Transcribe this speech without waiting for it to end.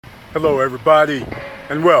Hello everybody,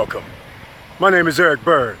 and welcome. My name is Eric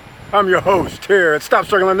Bird. I'm your host here at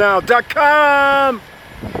StopStrugglingNow.com.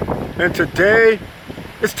 And today,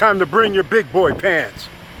 it's time to bring your big boy pants.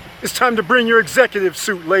 It's time to bring your executive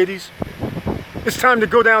suit, ladies. It's time to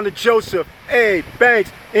go down to Joseph A.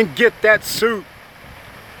 Banks and get that suit.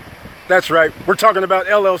 That's right, we're talking about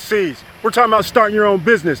LLCs. We're talking about starting your own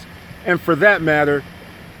business. And for that matter,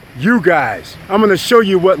 you guys, I'm gonna show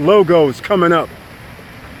you what logo is coming up.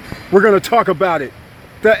 We're going to talk about it.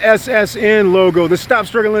 The SSN logo, the Stop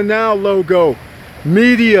Struggling Now logo,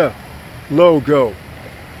 media logo.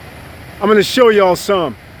 I'm going to show y'all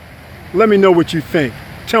some. Let me know what you think.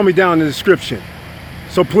 Tell me down in the description.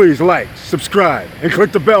 So please like, subscribe, and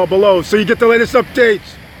click the bell below so you get the latest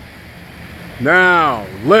updates. Now,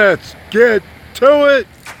 let's get to it.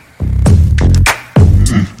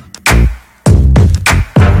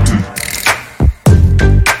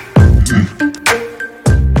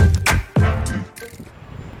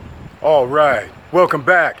 All right, welcome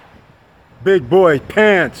back. Big boy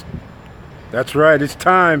pants. That's right, it's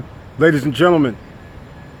time, ladies and gentlemen.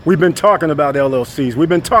 We've been talking about LLCs. We've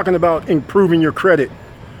been talking about improving your credit.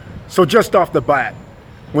 So just off the bat,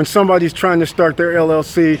 when somebody's trying to start their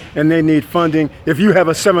LLC and they need funding, if you have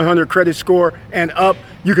a 700 credit score and up,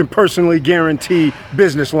 you can personally guarantee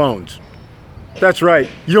business loans. That's right,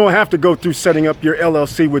 you don't have to go through setting up your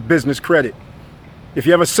LLC with business credit. If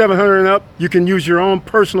you have a 700 and up, you can use your own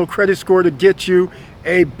personal credit score to get you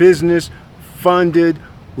a business-funded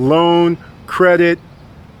loan credit.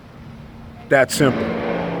 That simple.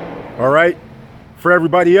 All right? For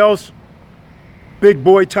everybody else, big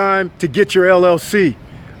boy time to get your LLC.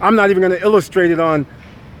 I'm not even going to illustrate it on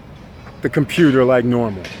the computer like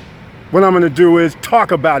normal. What I'm going to do is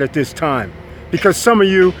talk about it this time, because some of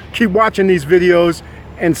you keep watching these videos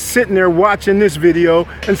and sitting there watching this video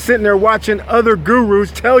and sitting there watching other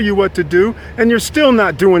gurus tell you what to do, and you're still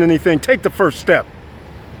not doing anything. Take the first step.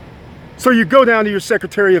 So you go down to your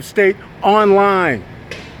Secretary of State online,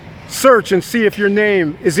 search and see if your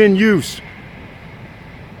name is in use.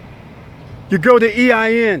 You go to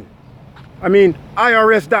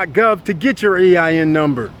IRS.gov to get your EIN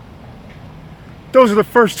number. Those are the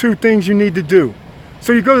first two things you need to do.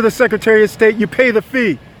 So you go to the Secretary of State, you pay the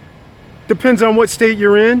fee. Depends on what state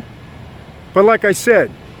you're in. But like I said,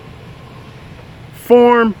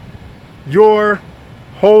 form your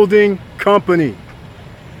holding company.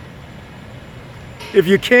 If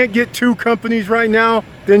you can't get two companies right now,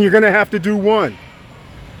 then you're going to have to do one.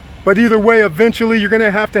 But either way, eventually you're going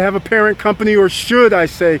to have a parent company, or should I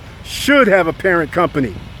say, should have a parent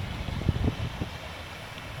company.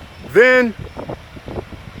 Then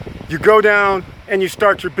you go down and you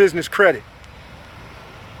start your business credit.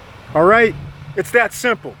 All right, it's that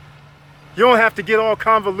simple. You don't have to get all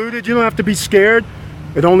convoluted. You don't have to be scared.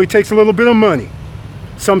 It only takes a little bit of money.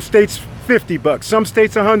 Some states $50, some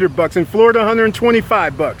states $100, in Florida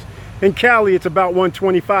 $125. In Cali it's about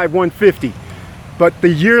 $125, $150. But the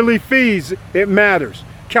yearly fees, it matters.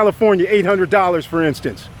 California $800 for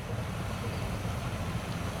instance.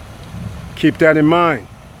 Keep that in mind.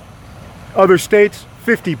 Other states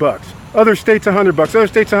 $50, other states $100, other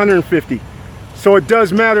states $150. So it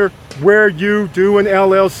does matter where you do an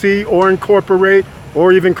LLC or incorporate,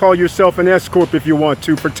 or even call yourself an S-Corp if you want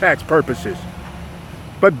to for tax purposes.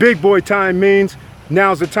 But big boy time means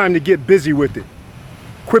now's the time to get busy with it.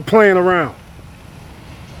 Quit playing around.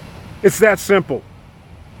 It's that simple.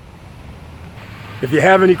 If you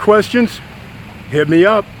have any questions, hit me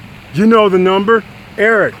up. You know the number,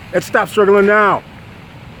 Eric at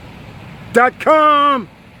StopStrugglingNow.com.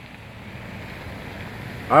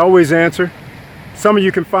 I always answer. Some of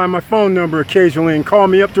you can find my phone number occasionally and call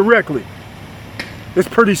me up directly. It's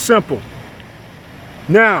pretty simple.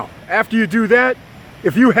 Now, after you do that,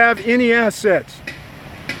 if you have any assets,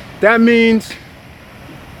 that means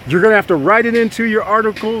you're going to have to write it into your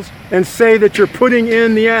articles and say that you're putting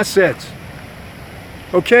in the assets.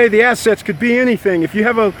 Okay, the assets could be anything. If you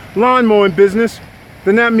have a lawn mowing business,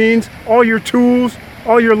 then that means all your tools,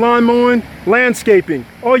 all your lawn mowing, landscaping,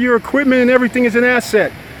 all your equipment and everything is an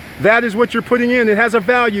asset. That is what you're putting in. It has a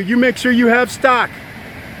value. You make sure you have stock.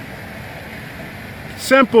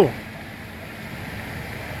 Simple.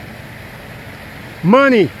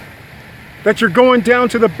 Money that you're going down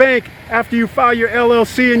to the bank after you file your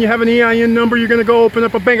LLC and you have an EIN number, you're going to go open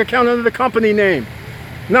up a bank account under the company name.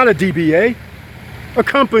 Not a DBA. A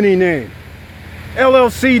company name.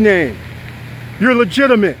 LLC name. You're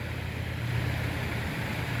legitimate.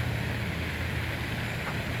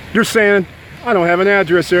 You're saying, I don't have an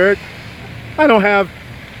address, Eric. I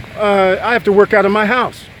have to work out of my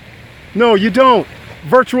house. No, you don't.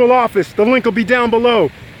 Virtual office, the link will be down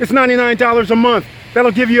below. It's $99 a month.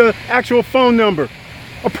 That'll give you an actual phone number,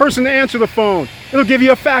 a person to answer the phone. It'll give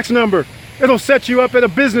you a fax number. It'll set you up at a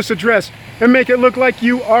business address and make it look like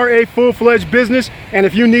you are a full-fledged business. And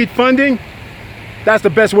if you need funding, that's the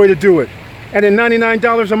best way to do it. And at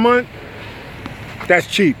 $99 a month, that's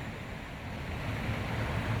cheap.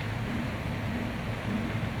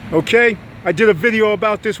 Okay, I did a video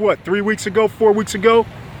about this, 3 weeks ago, 4 weeks ago,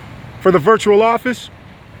 for the virtual office.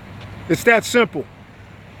 It's that simple.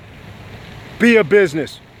 Be a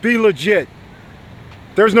business, be legit.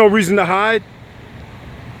 There's no reason to hide.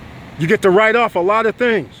 You get to write off a lot of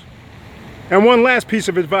things. And one last piece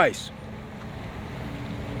of advice.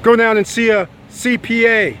 Go down and see a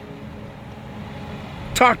CPA.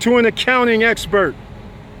 Talk to an accounting expert.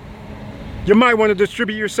 You might want to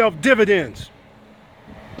distribute yourself dividends.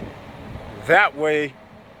 That way,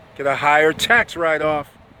 get a higher tax write-off.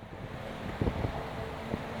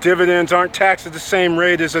 Dividends aren't taxed at the same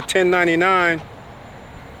rate as a 1099.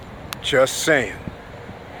 Just saying.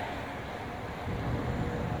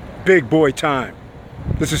 Big boy time.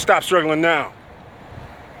 This is Stop Struggling Now.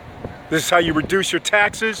 This is how you reduce your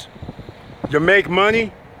taxes. You make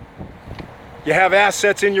money. You have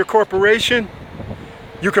assets in your corporation.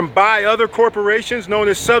 You can buy other corporations known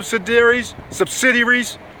as subsidiaries.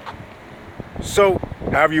 So,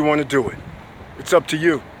 however you want to do it. It's up to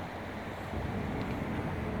you.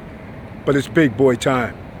 But it's big boy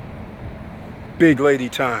time. Big lady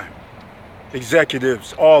time.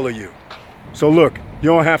 Executives, all of you. So look, you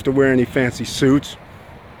don't have to wear any fancy suits,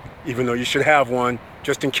 even though you should have one,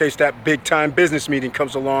 just in case that big time business meeting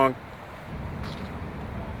comes along.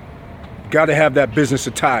 Got to have that business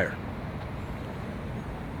attire.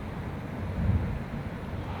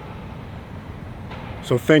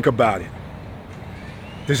 So think about it.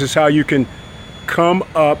 This is how you can come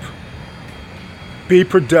up, be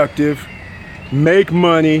productive, make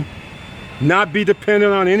money, not be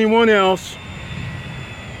dependent on anyone else.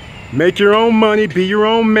 Make your own money, be your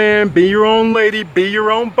own man, be your own lady, be your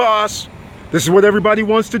own boss. This is what everybody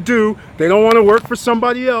wants to do. They don't want to work for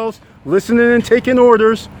somebody else, listening and taking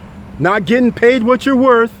orders, not getting paid what you're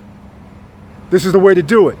worth. This is the way to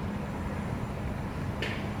do it.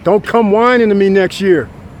 Don't come whining to me next year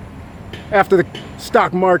after the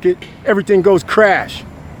stock market, everything goes crash,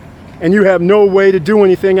 and you have no way to do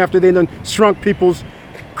anything after they done shrunk people's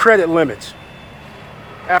credit limits,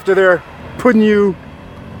 after they're putting you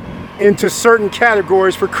into certain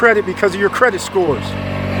categories for credit because of your credit scores.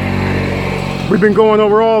 We've been going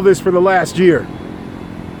over all this for the last year.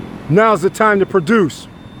 Now's the time to produce.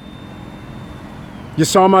 You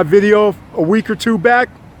saw my video a week or two back.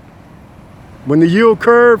 When the yield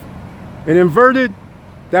curve is inverted,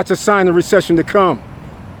 that's a sign of recession to come.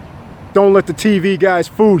 Don't let the TV guys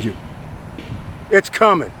fool you. It's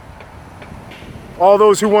coming. All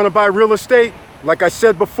those who want to buy real estate, like I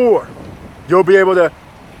said before, you'll be able to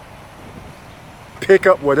pick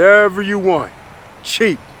up whatever you want,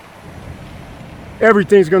 cheap.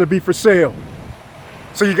 Everything's going to be for sale.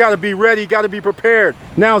 So you got to be ready, got to be prepared.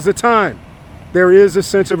 Now's the time. There is a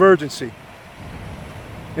sense of urgency.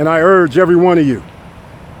 And I urge every one of you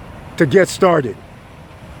to get started.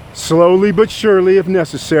 Slowly but surely if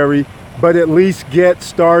necessary, but at least get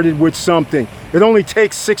started with something. It only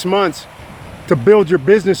takes 6 months to build your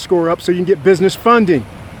business score up so you can get business funding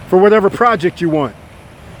for whatever project you want.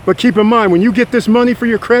 But keep in mind, when you get this money for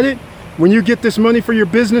your credit, when you get this money for your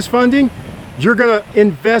business funding, you're going to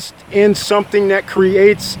invest in something that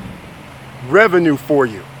creates revenue for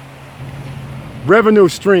you. Revenue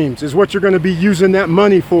streams is what you're going to be using that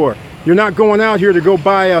money for. You're not going out here to go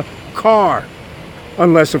buy a car,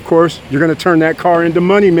 unless, of course, you're going to turn that car into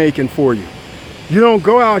money making for you. You don't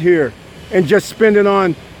go out here and just spend it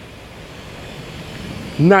on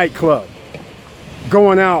nightclub,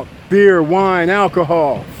 going out, beer, wine,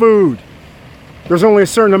 alcohol, food. There's only a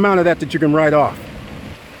certain amount of that you can write off.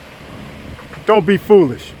 Don't be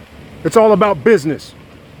foolish. It's all about business.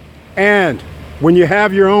 And when you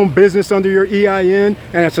have your own business under your EIN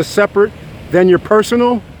and it's a separate than your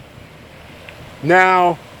personal,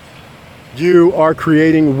 now you are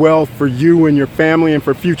creating wealth for you and your family and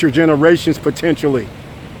for future generations potentially.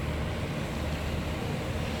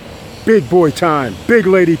 Big boy time, big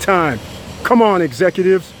lady time. Come on,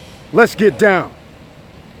 executives, let's get down.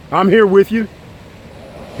 I'm here with you.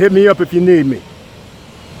 Hit me up if you need me.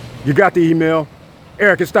 You got the email,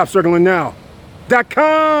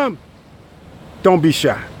 eric@stopstrugglingnow.com. Don't be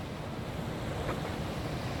shy.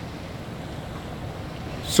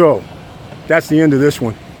 So, that's the end of this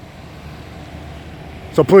one.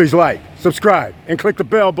 So please like, subscribe, and click the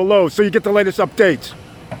bell below so you get the latest updates.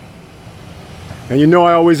 And you know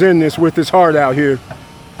I always end this with this heart out here.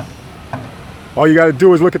 All you got to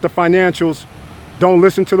do is look at the financials. Don't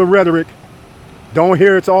listen to the rhetoric. Don't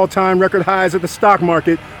hear its all-time record highs at the stock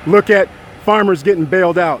market. Look at farmers getting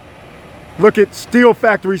bailed out. Look at steel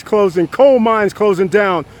factories closing, coal mines closing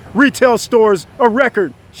down, retail stores, a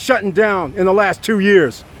record, shutting down in the last 2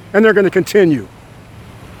 years. And they're going to continue.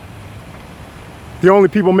 The only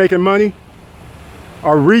people making money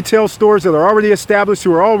are retail stores that are already established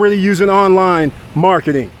who are already using online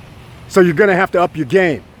marketing. So you're going to have to up your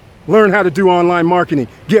game. Learn how to do online marketing.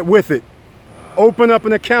 Get with it. Open up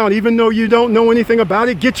an account. Even though you don't know anything about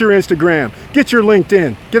it, get your Instagram, get your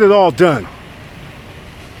LinkedIn, get it all done.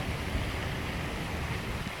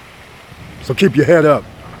 So keep your head up,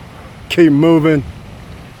 keep moving,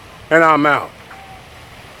 and I'm out.